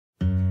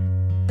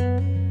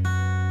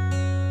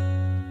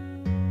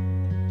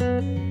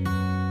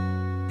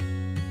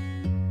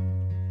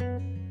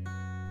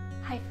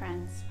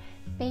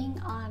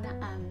Being on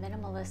a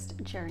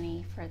minimalist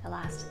journey for the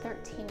last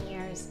 13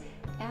 years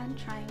and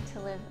trying to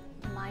live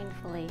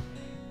mindfully,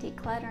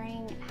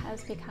 decluttering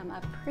has become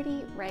a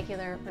pretty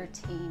regular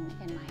routine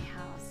in my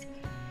house.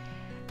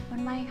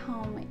 When my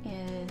home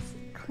is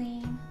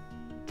clean,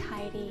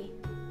 tidy,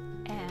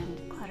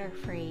 and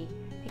clutter-free,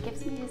 it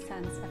gives me a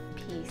sense of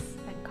peace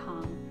and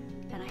calm,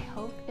 and I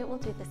hope it will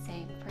do the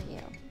same for you.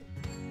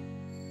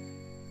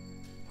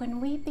 When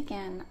we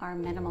begin our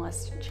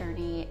minimalist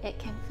journey, it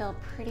can feel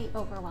pretty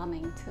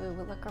overwhelming to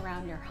look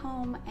around your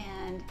home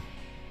and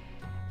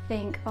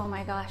think, oh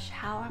my gosh,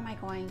 how am I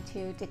going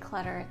to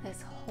declutter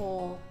this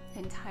whole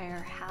entire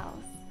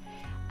house?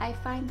 I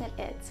find that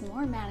it's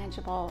more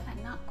manageable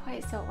and not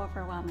quite so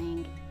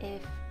overwhelming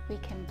if we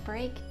can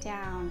break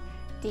down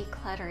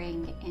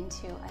decluttering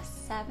into a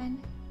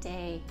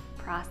 7-day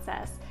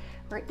process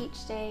where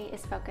each day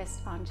is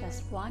focused on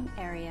just one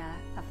area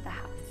of the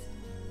house.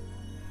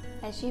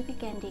 As you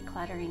begin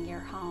decluttering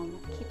your home,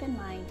 keep in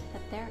mind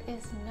that there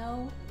is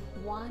no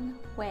one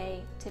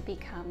way to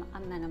become a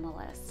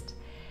minimalist.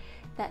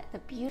 That the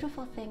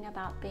beautiful thing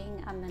about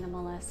being a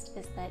minimalist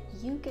is that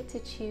you get to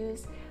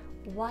choose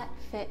what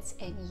fits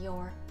in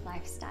your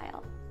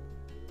lifestyle.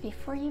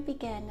 Before you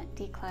begin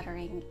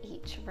decluttering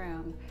each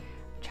room,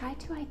 try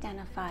to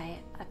identify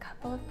a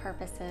couple of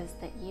purposes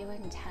that you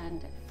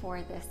intend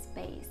for this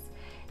space.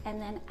 And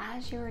then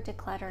as you're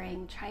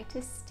decluttering, try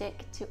to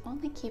stick to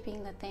only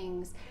keeping the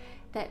things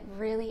that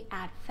really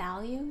add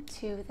value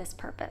to this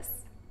purpose.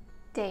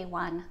 Day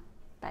 1,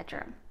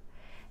 bedroom.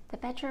 The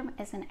bedroom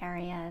is an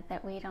area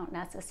that we don't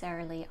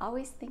necessarily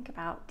always think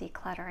about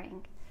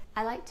decluttering.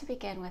 I like to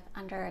begin with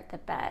under the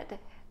bed.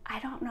 I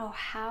don't know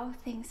how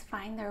things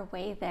find their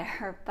way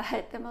there,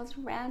 but the most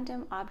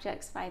random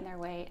objects find their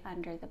way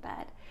under the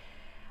bed.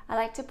 I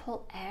like to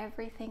pull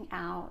everything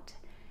out,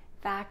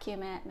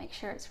 vacuum it, make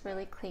sure it's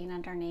really clean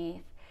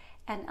underneath,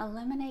 and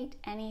eliminate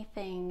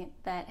anything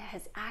that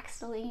has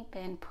accidentally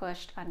been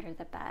pushed under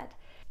the bed.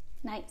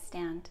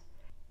 Nightstand.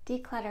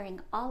 Decluttering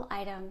all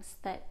items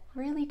that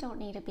really don't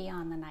need to be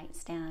on the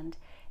nightstand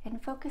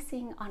and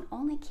focusing on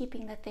only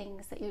keeping the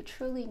things that you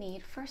truly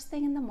need first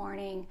thing in the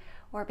morning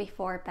or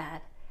before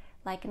bed,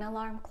 like an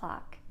alarm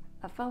clock,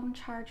 a phone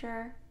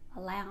charger, a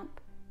lamp,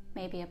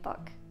 maybe a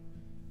book.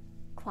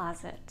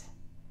 Closet.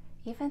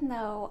 Even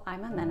though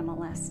I'm a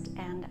minimalist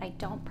and I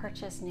don't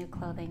purchase new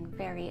clothing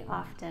very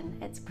often,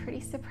 it's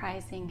pretty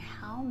surprising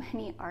how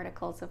many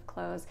articles of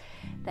clothes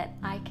that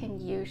I can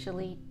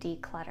usually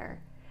declutter.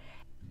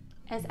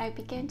 As I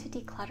begin to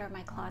declutter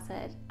my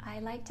closet, I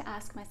like to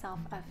ask myself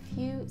a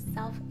few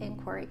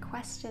self-inquiry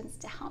questions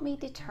to help me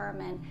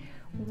determine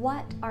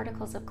what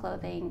articles of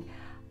clothing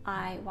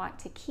I want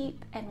to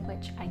keep and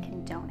which I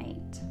can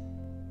donate.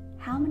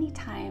 How many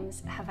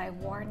times have I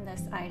worn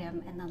this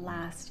item in the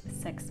last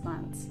 6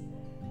 months?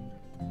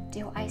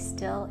 Do I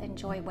still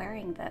enjoy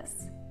wearing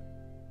this?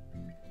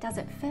 Does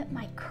it fit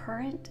my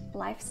current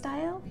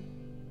lifestyle?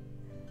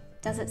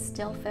 Does it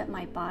still fit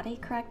my body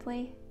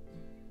correctly?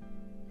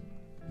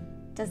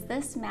 Does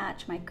this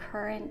match my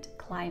current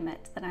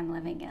climate that I'm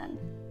living in?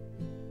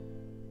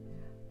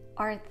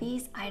 Are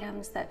these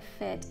items that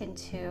fit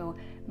into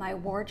my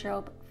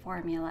wardrobe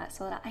formula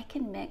so that I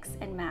can mix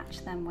and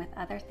match them with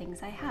other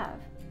things I have?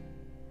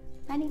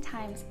 Many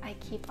times I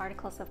keep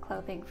articles of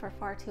clothing for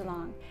far too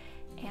long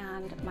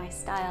and my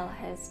style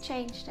has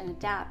changed and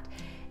adapted,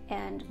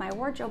 and my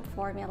wardrobe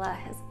formula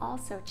has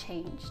also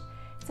changed.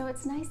 So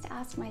it's nice to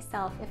ask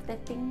myself if the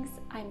things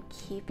I'm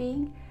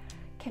keeping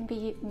can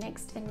be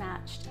mixed and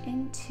matched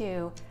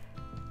into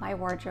my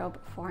wardrobe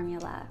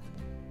formula.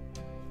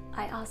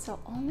 I also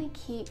only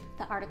keep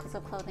the articles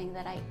of clothing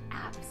that I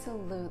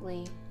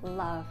absolutely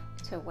love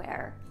to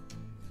wear.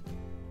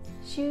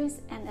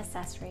 Shoes and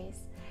accessories.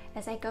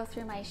 As I go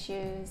through my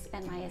shoes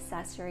and my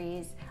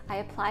accessories, I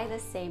apply the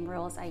same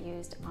rules I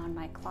used on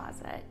my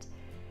closet.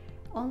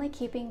 Only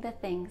keeping the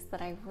things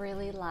that I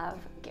really love.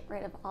 Get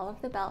rid of all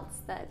of the belts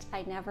that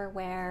I never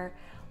wear,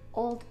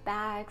 old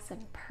bags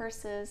and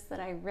purses that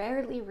I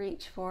rarely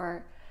reach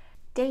for.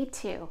 Day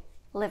 2,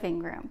 living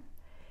room.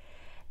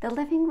 The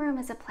living room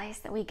is a place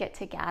that we get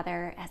to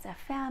gather as a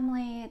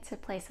family. It's a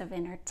place of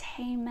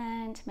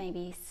entertainment,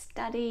 maybe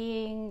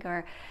studying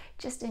or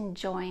just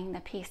enjoying the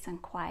peace and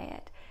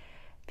quiet.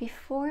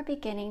 Before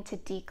beginning to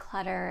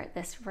declutter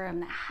this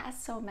room that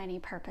has so many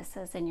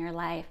purposes in your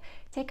life,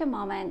 take a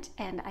moment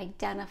and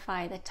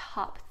identify the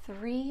top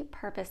 3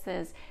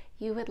 purposes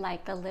you would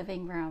like the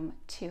living room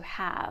to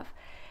have.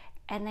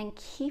 And then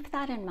keep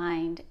that in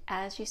mind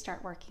as you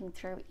start working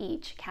through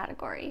each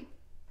category.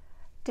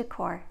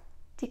 Decor.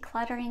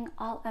 Decluttering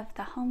all of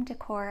the home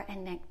decor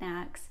and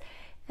knickknacks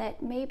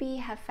that maybe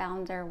have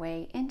found their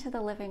way into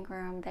the living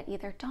room that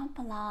either don't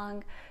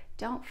belong,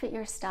 don't fit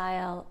your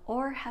style,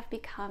 or have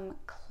become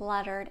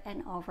cluttered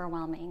and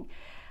overwhelming.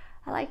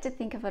 I like to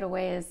think of it a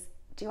way as,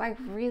 do I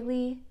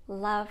really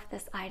love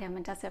this item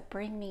and does it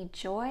bring me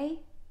joy,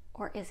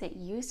 or is it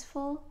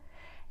useful?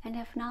 And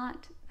if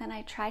not, then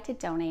I try to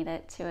donate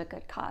it to a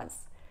good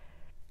cause.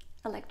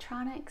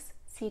 Electronics,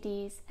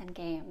 CDs, and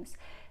games.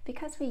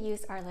 Because we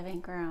use our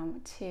living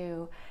room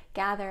to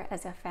gather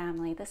as a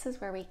family, this is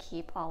where we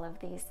keep all of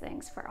these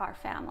things for our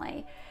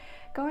family.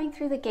 Going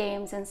through the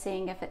games and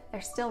seeing if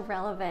they're still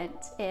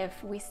relevant,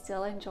 if we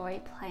still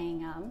enjoy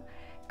playing them.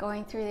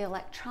 Going through the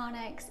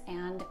electronics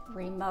and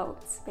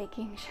remotes,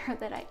 making sure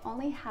that I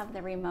only have the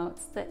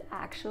remotes that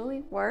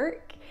actually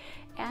work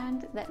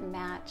and that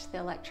match the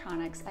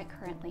electronics I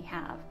currently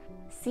have.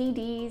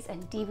 CDs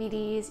and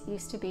DVDs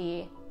used to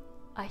be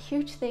a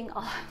huge thing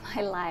all of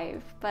my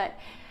life, but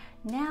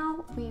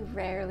now we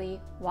rarely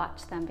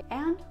watch them,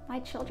 and my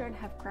children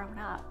have grown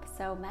up,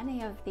 so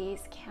many of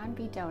these can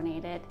be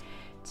donated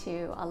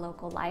to a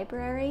local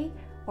library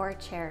or a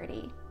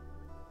charity.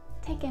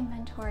 Take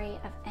inventory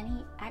of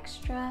any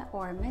extra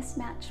or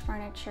mismatched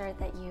furniture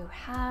that you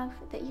have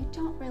that you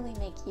don't really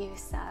make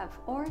use of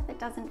or that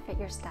doesn't fit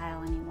your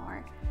style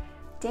anymore.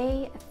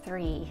 Day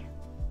 3,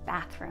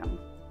 bathroom.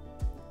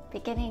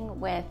 Beginning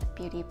with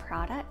beauty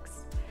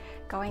products,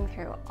 going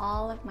through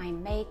all of my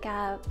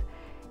makeup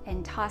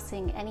and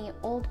tossing any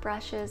old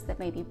brushes that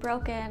may be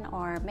broken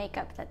or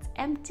makeup that's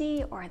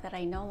empty or that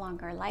I no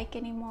longer like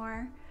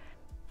anymore.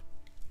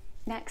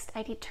 Next,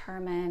 I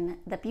determine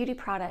the beauty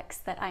products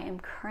that I am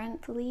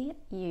currently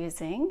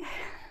using.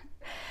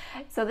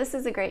 So this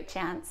is a great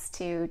chance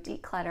to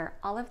declutter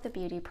all of the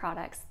beauty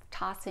products,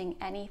 tossing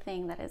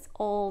anything that is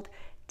old,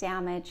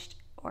 damaged,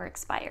 or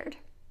expired.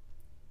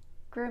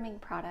 Grooming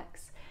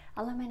products,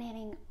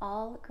 eliminating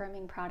all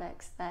grooming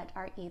products that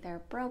are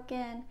either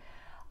broken,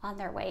 on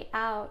their way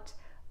out,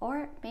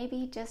 or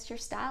maybe just your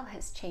style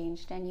has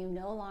changed and you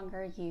no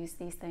longer use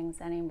these things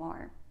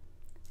anymore.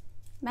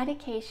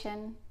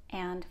 Medication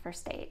and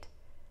first aid.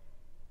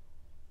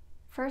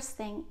 First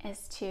thing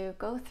is to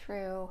go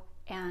through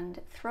and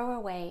throw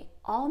away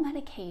all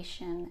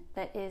medication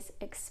that is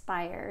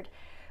expired,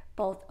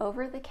 both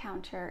over the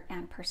counter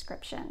and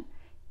prescription.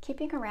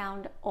 Keeping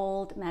around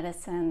old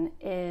medicine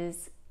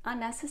is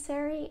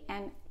unnecessary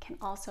and can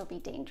also be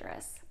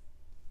dangerous.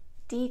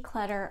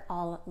 Declutter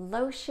all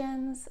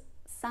lotions,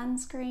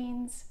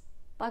 sunscreens,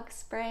 bug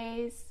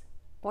sprays,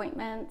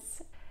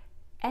 ointments,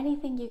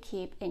 anything you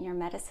keep in your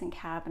medicine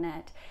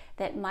cabinet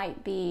that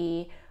might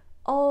be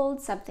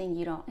old, something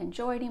you don't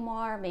enjoy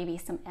anymore, maybe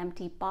some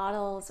empty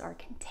bottles or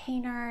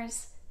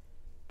containers.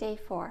 Day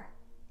 4,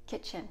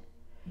 kitchen.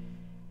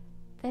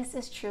 This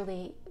is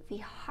truly the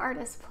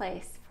hardest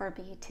place for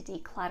me to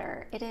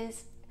declutter. It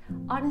is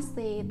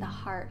honestly the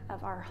heart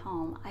of our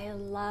home. I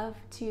love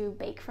to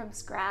bake from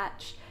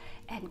scratch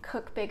and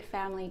cook big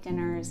family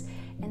dinners,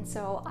 and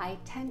so I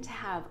tend to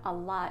have a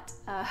lot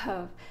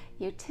of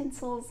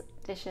utensils,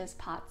 dishes,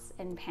 pots,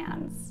 and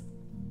pans.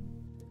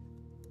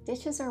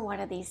 Dishes are one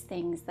of these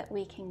things that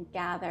we can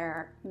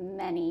gather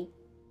many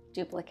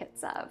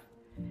duplicates of.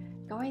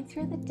 Going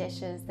through the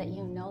dishes that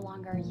you no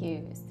longer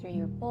use, through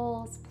your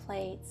bowls,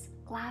 plates,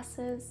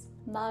 glasses,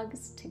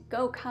 mugs,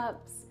 to-go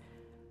cups,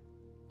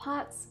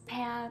 pots,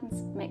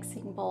 pans,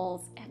 mixing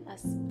bowls, and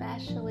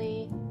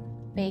especially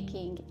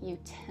baking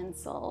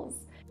utensils.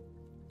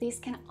 These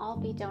can all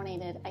be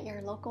donated at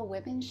your local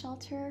women's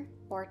shelter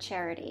or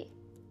charity.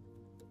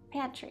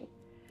 Pantry.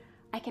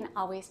 I can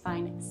always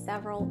find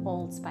several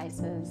old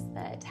spices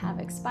that have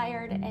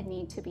expired and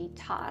need to be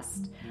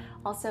tossed.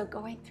 Also,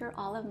 going through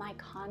all of my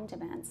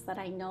condiments that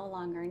I no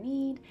longer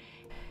need,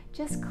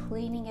 just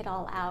cleaning it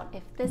all out.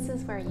 If this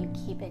is where you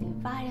keep any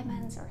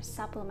vitamins or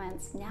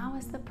supplements, now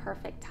is the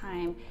perfect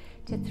time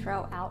to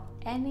throw out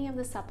any of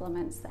the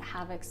supplements that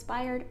have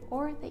expired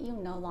or that you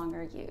no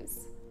longer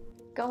use.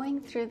 Going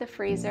through the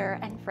freezer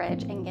and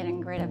fridge and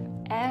getting rid of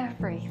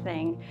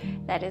everything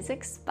that is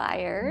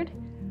expired,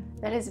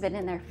 that has been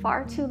in there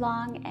far too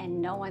long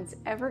and no one's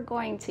ever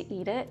going to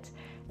eat it,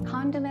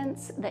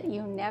 condiments that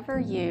you never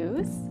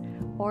use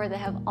or that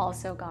have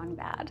also gone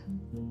bad.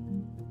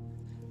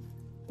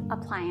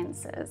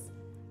 Appliances.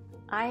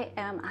 I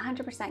am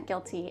 100%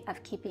 guilty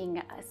of keeping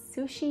a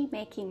sushi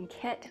making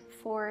kit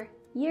for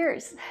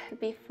years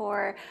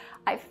before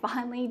I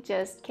finally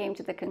just came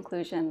to the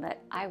conclusion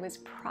that I was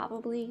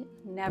probably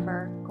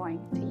never going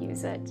to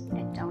use it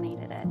and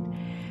donated it.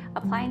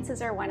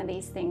 Appliances are one of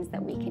these things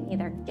that we can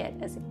either get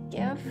as a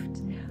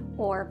gift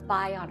or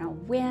buy on a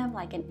whim,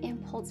 like an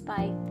impulse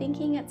buy,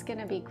 thinking it's going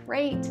to be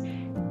great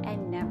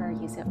and never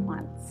use it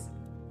once.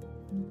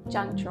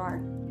 Junk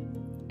drawer.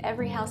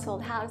 Every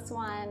household has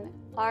one.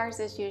 Ours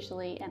is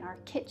usually in our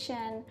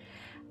kitchen.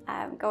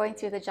 Going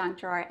through the junk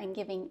drawer and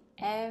giving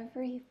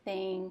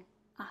everything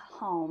a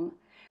home.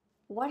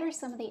 What are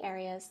some of the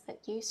areas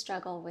that you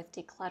struggle with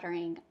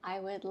decluttering? I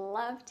would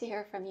love to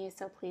hear from you,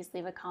 so please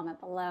leave a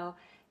comment below.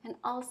 And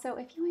also,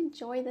 if you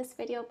enjoy this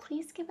video,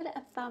 please give it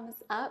a thumbs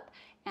up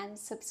and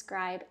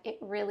subscribe. It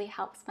really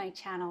helps my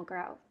channel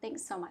grow.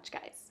 Thanks so much,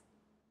 guys.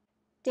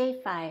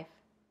 Day 5,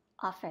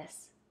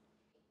 office.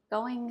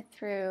 Going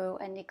through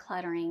and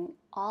decluttering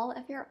all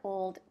of your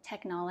old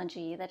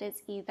technology that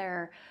is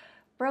either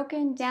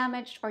broken,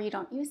 damaged, or you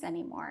don't use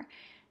anymore,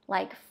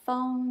 like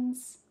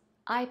phones,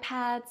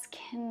 iPads,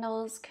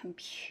 Kindles,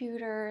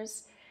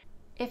 computers.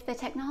 If the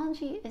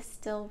technology is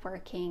still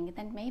working,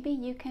 then maybe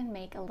you can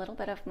make a little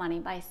bit of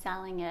money by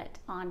selling it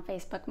on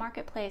Facebook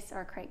Marketplace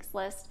or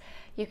Craigslist.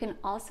 You can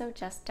also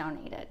just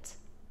donate it.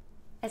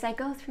 As I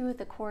go through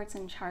the cords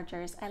and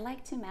chargers, I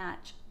like to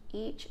match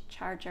each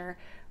charger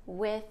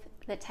with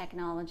the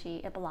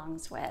technology it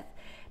belongs with.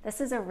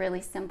 This is a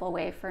really simple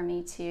way for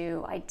me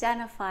to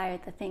identify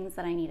the things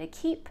that I need to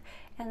keep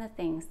and the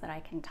things that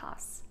I can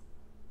toss.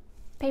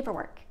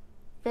 Paperwork.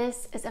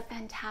 This is a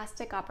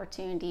fantastic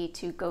opportunity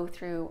to go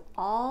through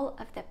all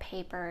of the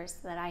papers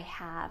that I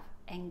have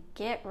and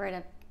get rid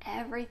of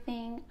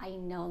everything I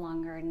no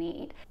longer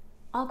need.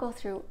 I'll go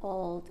through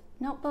old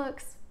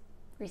notebooks,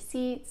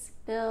 receipts,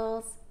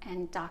 bills,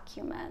 and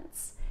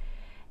documents.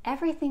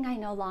 Everything I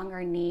no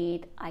longer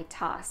need, I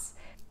toss.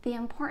 The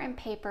important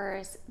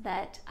papers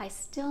that I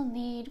still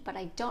need, but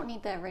I don't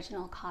need the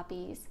original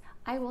copies,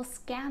 I will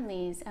scan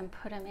these and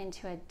put them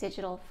into a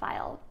digital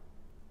file.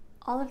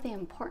 All of the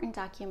important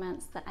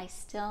documents that I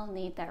still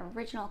need the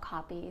original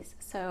copies,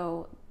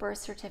 so birth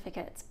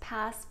certificates,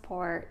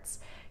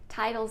 passports,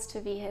 titles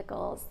to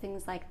vehicles,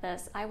 things like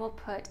this, I will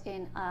put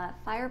in a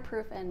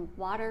fireproof and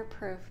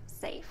waterproof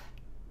safe.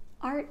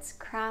 Arts,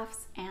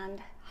 crafts,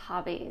 and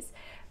hobbies.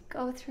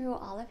 Go through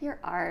all of your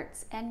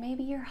arts and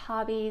maybe your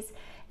hobbies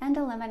and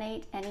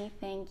eliminate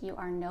anything you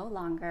are no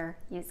longer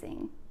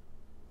using.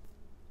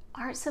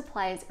 Art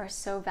supplies are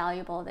so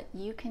valuable that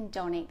you can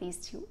donate these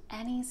to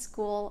any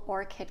school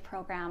or kid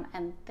program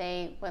and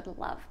they would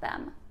love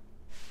them.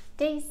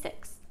 Day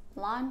 6,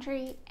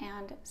 laundry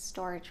and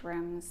storage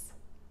rooms.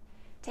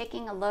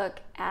 Taking a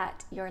look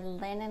at your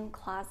linen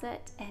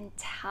closet and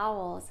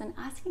towels and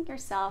asking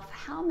yourself,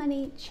 how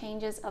many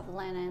changes of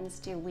linens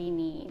do we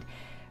need?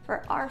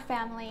 For our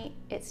family,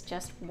 it's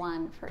just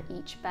one for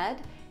each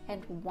bed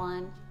and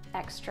one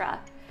extra.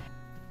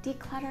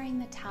 Decluttering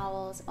the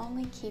towels,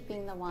 only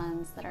keeping the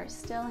ones that are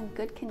still in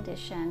good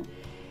condition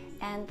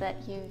and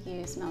that you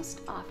use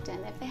most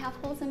often. If they have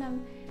holes in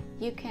them,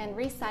 you can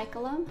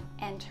recycle them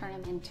and turn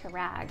them into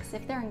rags.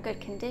 If they're in good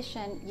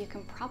condition, you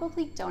can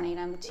probably donate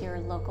them to your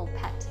local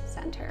pet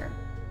center.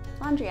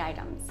 Laundry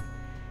items.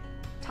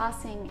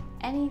 Tossing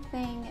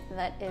anything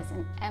that is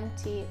an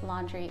empty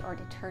laundry or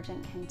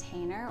detergent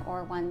container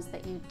or ones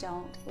that you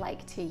don't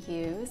like to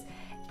use.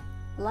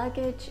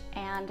 Luggage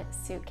and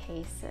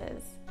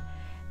suitcases.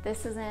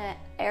 This is an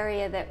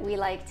area that we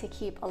like to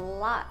keep a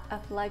lot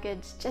of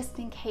luggage just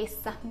in case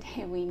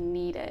someday we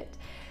need it.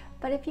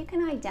 But if you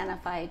can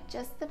identify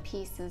just the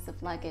pieces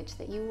of luggage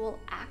that you will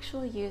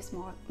actually use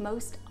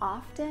most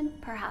often,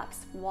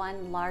 perhaps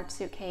one large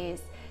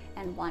suitcase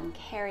and one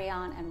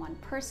carry-on and one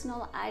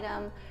personal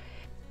item,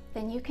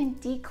 then you can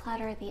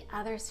declutter the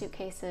other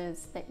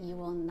suitcases that you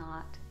will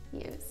not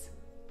use.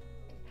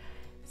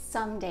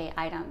 Someday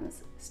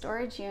items.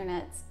 Storage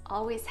units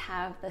always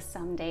have the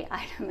someday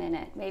item in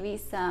it. Maybe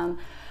some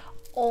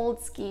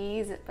old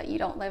skis, but you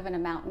don't live in a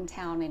mountain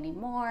town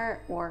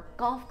anymore, or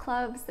golf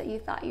clubs that you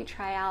thought you'd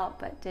try out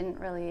but didn't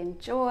really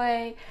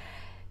enjoy.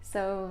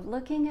 So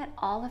looking at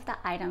all of the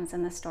items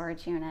in the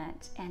storage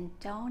unit and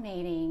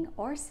donating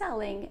or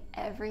selling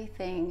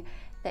everything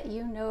that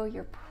you know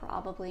you're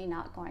probably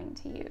not going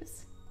to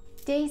use.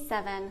 Day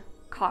 7,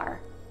 car.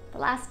 The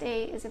last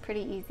day is a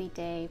pretty easy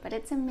day, but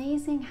it's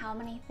amazing how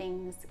many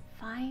things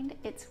find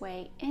its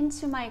way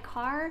into my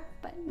car,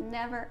 but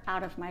never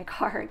out of my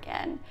car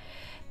again.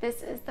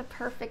 This is the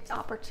perfect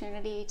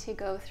opportunity to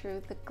go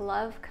through the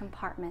glove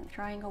compartment,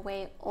 throwing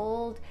away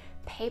old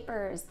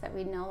papers that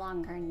we no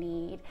longer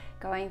need,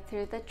 going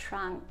through the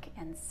trunk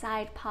and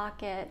side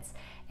pockets,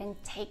 and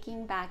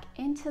taking back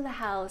into the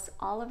house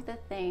all of the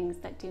things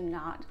that do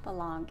not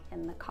belong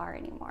in the car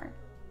anymore.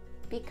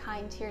 Be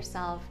kind to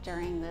yourself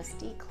during this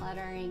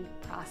decluttering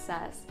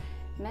process.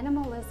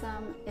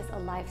 Minimalism is a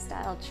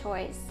lifestyle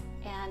choice,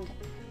 and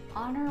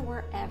honor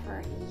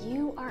wherever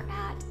you are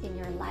at in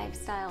your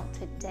lifestyle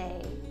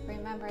today.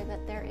 Remember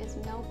that there is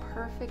no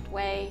perfect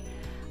way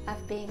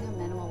of being a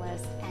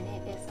minimalist, and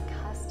it is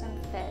custom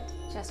fit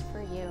just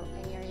for you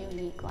and your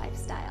unique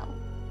lifestyle.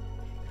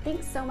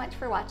 Thanks so much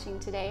for watching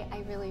today.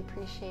 I really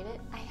appreciate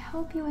it. I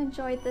hope you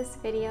enjoyed this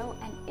video,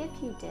 and if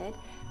you did,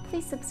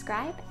 please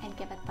subscribe and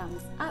give a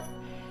thumbs up,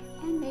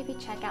 and maybe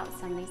check out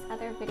some of these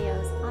other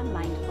videos on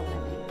mindful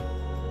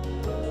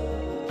living.